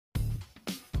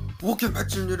Welcome back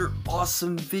to another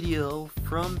awesome video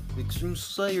from the Xtreme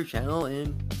Slayer channel,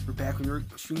 and we're back with our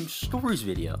Xtreme Stories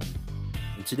video.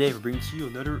 And today we're bringing to you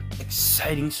another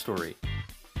exciting story.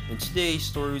 And today's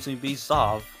story is going to be based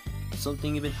off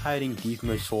something I've been hiding deep in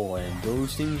my soul, and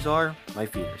those things are my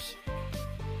fears.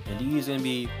 And these are going to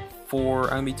be I'm going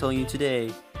to be telling you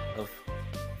today of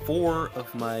 4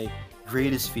 of my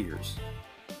greatest fears.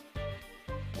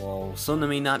 Well, some of them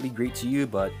may not be great to you,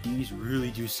 but these really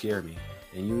do scare me.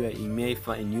 And you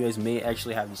guys may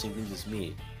actually have the same things as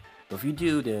me. But if you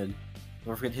do, then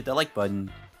don't forget to hit that like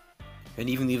button and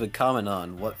even leave a comment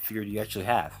on what fear you actually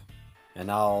have,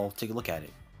 and I'll take a look at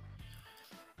it.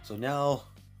 So now,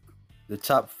 the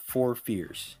top 4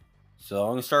 fears. So I'm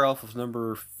gonna start off with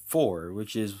number 4,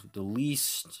 which is the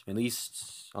least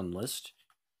on the list,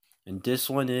 and this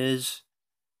one is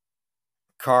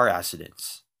car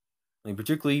accidents. Like,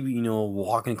 particularly,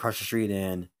 walking across the street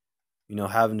and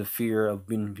having the fear of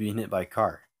being hit by a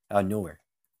car out of nowhere.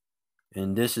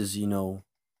 And this is,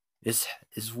 this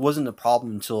wasn't a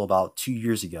problem until about 2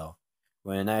 years ago,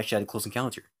 when I actually had a close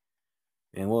encounter.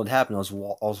 And what had happened, I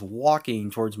was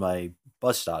walking towards my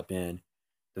bus stop, and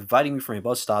dividing me from my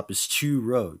bus stop is 2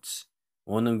 roads.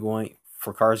 One of them going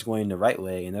for cars going the right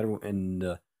way, and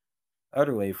the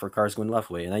other way for cars going the left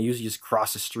way. And I usually just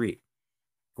cross the street,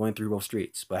 going through both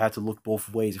streets, but I have to look both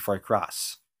ways before I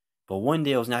cross. But one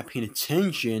day I was not paying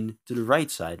attention to the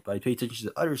right side, but I paid attention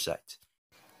to the other side.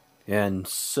 And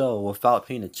so, without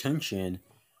paying attention,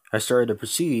 I started to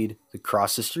proceed to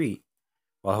cross the street.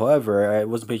 Well, however, I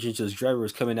wasn't paying attention to this driver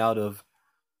was coming out of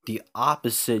the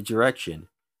opposite direction.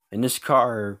 And this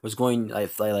car was going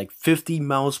like 50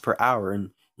 miles per hour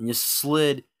and just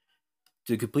suddenly slid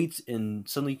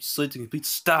to complete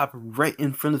stop right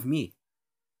in front of me.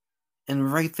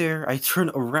 And right there, I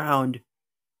turned around,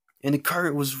 and the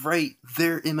car was right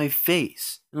there in my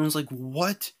face. And I was like,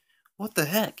 what? What the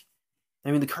heck?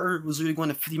 I mean, the car was really going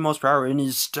at 50 miles per hour, and it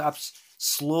just stops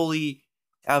slowly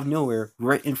out of nowhere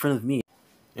right in front of me.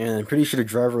 And I'm pretty sure the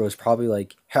driver was probably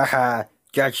like, haha,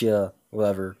 gotcha,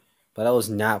 whatever. But I was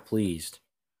not pleased,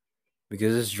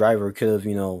 because this driver could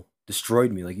have,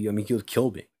 destroyed me. He could have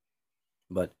killed me.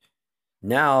 But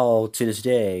now, to this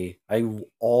day, I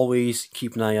always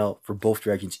keep an eye out for both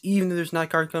directions. Even if there's not a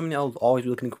car coming, I'll always be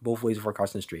looking both ways before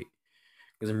crossing the street.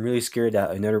 Because I'm really scared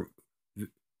that another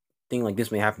thing like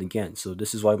this may happen again. So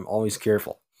this is why I'm always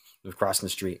careful with crossing the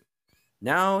street.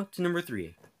 Now to number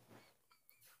 3.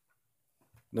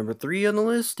 Number 3 on the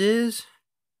list is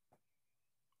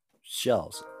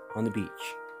shells on the beach.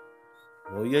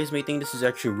 Well, you guys may think this is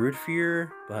actually a weird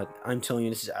fear, but I'm telling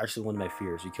you, this is actually one of my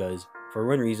fears, because for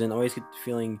one reason, I always get the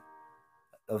feeling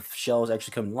of shells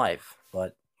actually coming to life.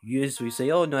 But you guys will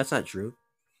say, oh, no, that's not true.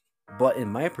 But in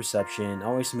my perception, I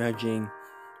always imagine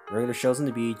regular shells on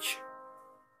the beach,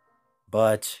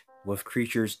 but with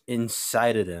creatures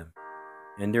inside of them.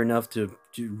 And they're enough to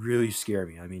really scare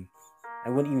me. I mean,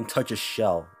 I wouldn't even touch a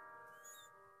shell.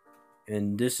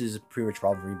 And this is pretty much a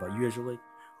problem for me, but you guys are like,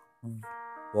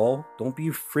 well, don't be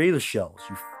afraid of shells,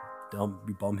 you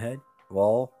bumhead.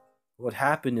 Well, what would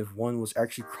happen if one was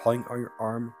actually crawling on your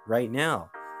arm right now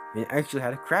and actually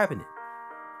had a crab in it?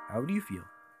 How would you feel?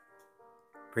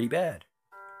 Pretty bad.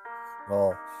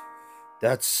 Well,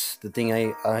 that's the thing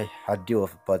I had to deal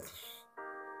with, but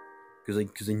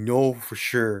because I know for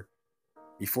sure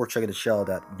before checking the shell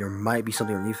that there might be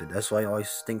something underneath it. That's why I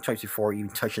always think twice before even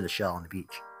touching the shell on the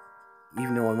beach.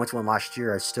 Even though I went to one last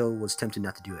year, I still was tempted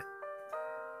not to do it.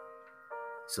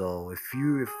 So if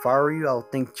I were you, I'll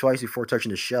think twice before touching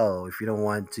the shell if you don't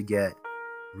want to get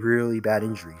really bad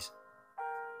injuries.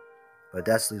 But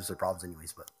that leaves the problems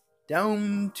anyways. But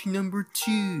down to number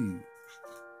 2.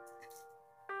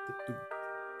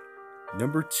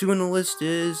 Number 2 on the list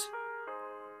is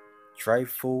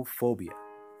trypophobia.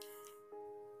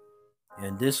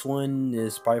 And this one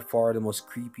is by far the most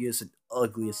creepiest and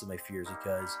ugliest of my fears,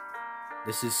 because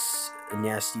this is a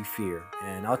nasty fear.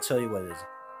 And I'll tell you what it is.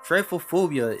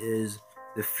 Trypophobia is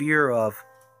the fear of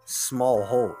small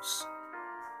holes,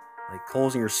 like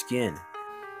holes in your skin,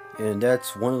 and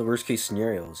that's one of the worst case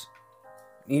scenarios.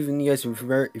 Even you guys,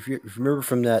 if you remember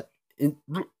from that,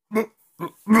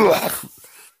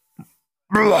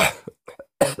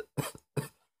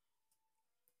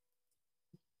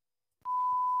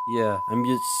 yeah, I'm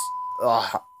just,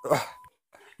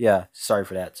 yeah, sorry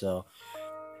for that. So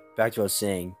back to what I was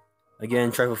saying.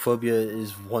 Again, trypophobia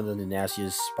is one of the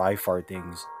nastiest by far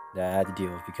things that I had to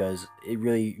deal with, because it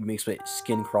really makes my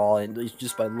skin crawl, and it's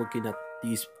just by looking at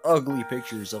these ugly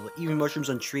pictures of even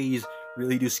mushrooms on trees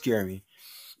really do scare me.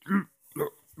 Oh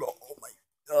my!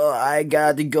 I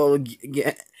got to go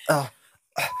again.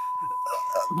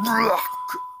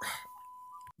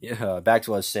 yeah, back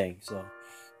to what I was saying. So,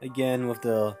 again, with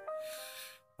the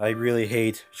I really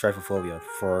hate trypophobia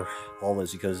for all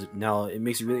this because now it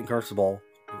makes it really uncomfortable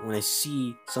when I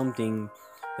see something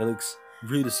that looks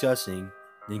really disgusting.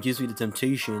 Then it gives me the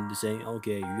temptation to say,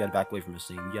 "Okay, you gotta back away from this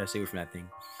thing. You gotta stay away from that thing."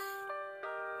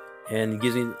 And it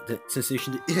gives me the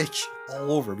sensation to itch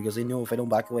all over because I know if I don't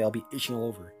back away, I'll be itching all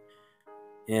over.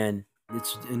 And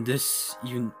this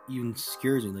even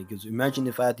scares me. Like, 'cause imagine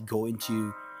if I had to go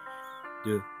into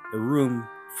the a room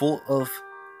full of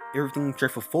everything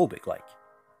trypophobic, like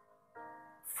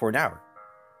for an hour.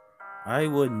 I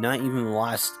would not even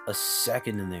last a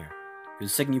second in there.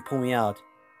 Because the second you pull me out,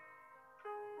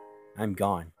 I'm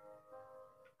gone.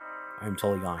 I'm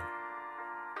totally gone.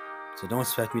 So don't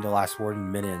expect me to last more than a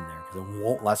minute in there, because I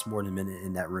won't last more than a minute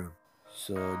in that room.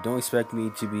 So don't expect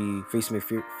me to be facing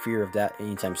my fear of that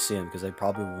anytime soon, because I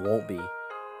probably won't be,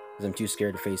 because I'm too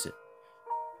scared to face it.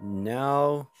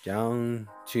 Now, down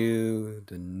to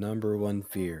the number one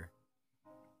fear.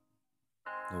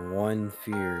 The one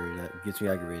fear that gets me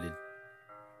aggravated.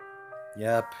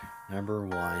 Yep, number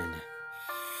one.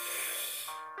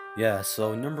 Yeah,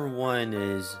 so number one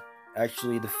is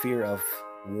actually the fear of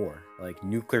war, like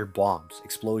nuclear bombs,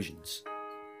 explosions,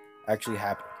 actually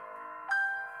happening.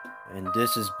 And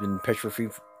this has been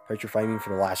petrifying me for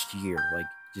the last year. Like,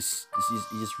 it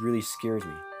just really scares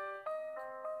me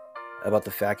about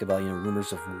the fact about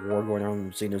rumors of war going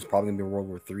on, saying there's probably gonna be a World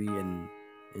War III, and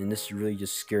this really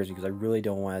just scares me because I really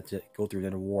don't want to go through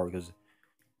another war. Because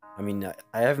I mean,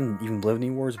 I haven't even lived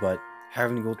any wars, but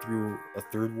having to go through a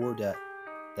third war that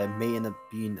may end up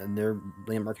being another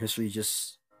landmark history is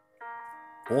just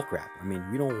bullcrap. I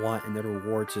mean, we don't want another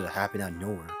war to happen out of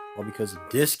nowhere. Well, because of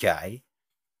this guy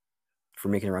for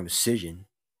making the wrong decision.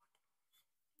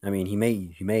 I mean, he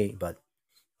may, but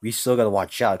we still gotta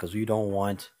watch out because we don't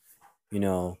want, you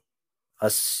know,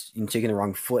 us taking the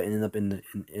wrong foot and end up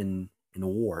in a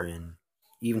war and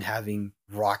even having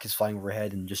rockets flying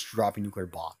overhead and just dropping nuclear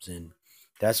bombs. And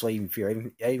that's why I even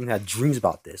fear. I even had dreams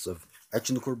about this of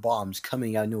actual nuclear bombs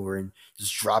coming out of nowhere and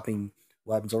just dropping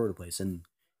weapons all over the place. And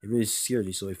it really scares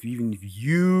me. So even if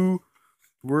you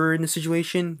were in a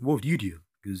situation, what would you do?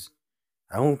 Because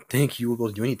I don't think you will be able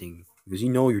to do anything because you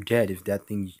know you're dead if that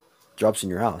thing drops in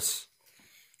your house.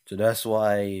 So that's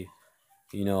why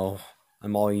you know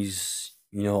I'm always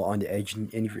on the edge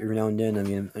every now and then. I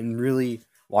mean, I'm really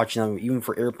watching out even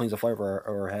for airplanes that fly over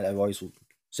our head. I'm always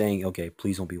saying, okay,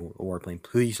 please don't be a warplane.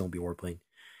 Please don't be a warplane.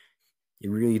 It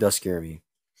really does scare me.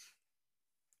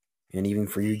 And even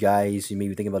for you guys, you may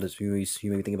be thinking about this. You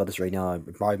may be thinking about this right now.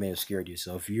 It probably may have scared you.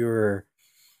 So if you're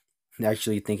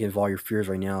actually thinking of all your fears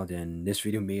right now, then this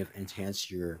video may have enhanced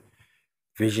your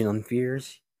vision on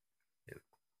fears.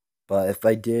 But if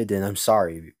I did, then I'm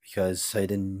sorry because I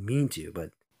didn't mean to.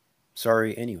 But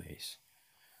sorry anyways.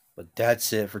 But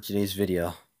that's it for today's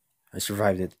video. I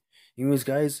survived it. Anyways,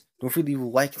 guys, don't forget to leave a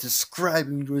like and subscribe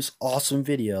if you enjoyed this awesome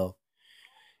video.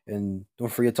 And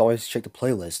don't forget to always check the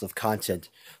playlist of content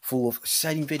full of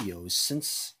exciting videos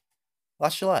since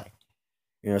last July.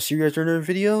 And I'll see you guys in another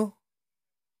video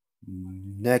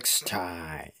next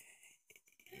time.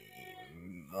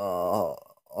 Oh,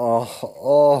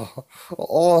 oh,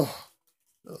 oh,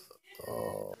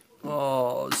 oh,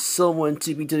 oh, someone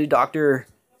take me to the doctor.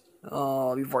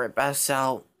 Oh, before I pass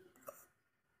out.